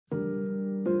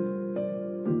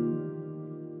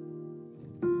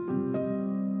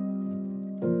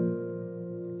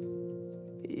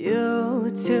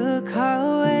took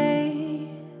away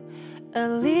a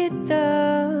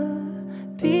little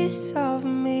piece of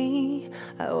me.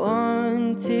 I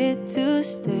wanted to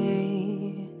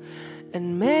stay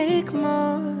and make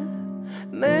more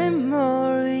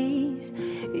memories.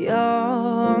 You're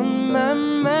on my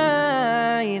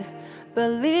mind.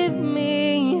 Believe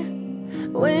me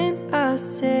when I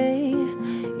say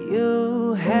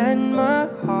you had my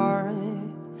heart.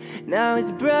 Now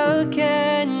it's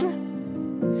broken.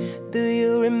 Do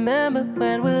you remember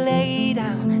when we lay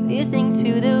down, listening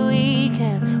to the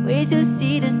weekend, wait to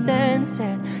see the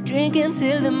sunset, drinking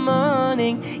till the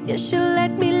morning? You should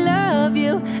let me love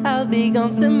you, I'll be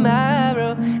gone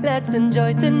tomorrow. Let's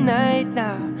enjoy tonight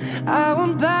now, I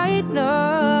won't bite,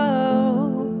 no.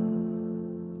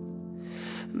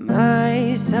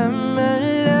 My summer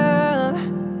love,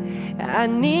 I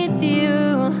need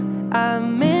you, I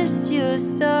miss you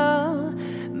so.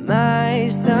 My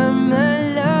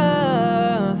summer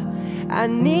love, I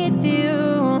need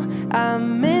you, I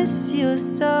miss you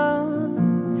so.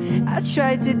 I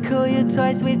tried to call you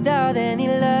twice without any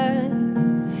luck.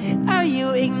 Are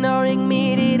you ignoring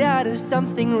me? Did I do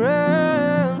something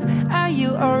wrong? Are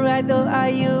you alright or are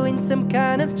you in some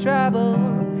kind of trouble?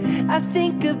 I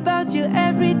think about you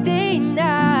every day and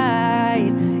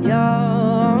night. You're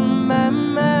on my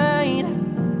mind.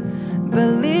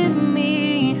 Believe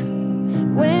me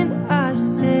when I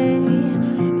say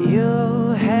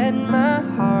you had my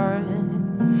heart.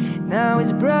 Now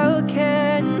it's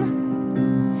broken.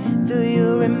 Do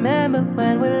you remember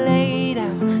when we lay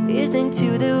down, listening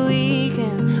to the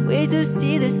weekend, wait to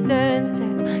see the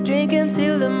sunset, drink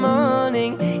until the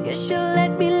morning? You should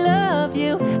let me love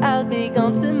you, I'll be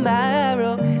gone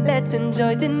tomorrow. Let's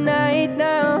enjoy tonight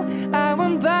now, I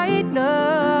won't bite, no.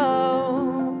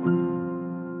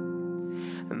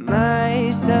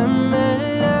 My summer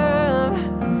love,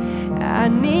 I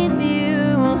need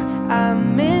you, I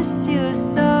miss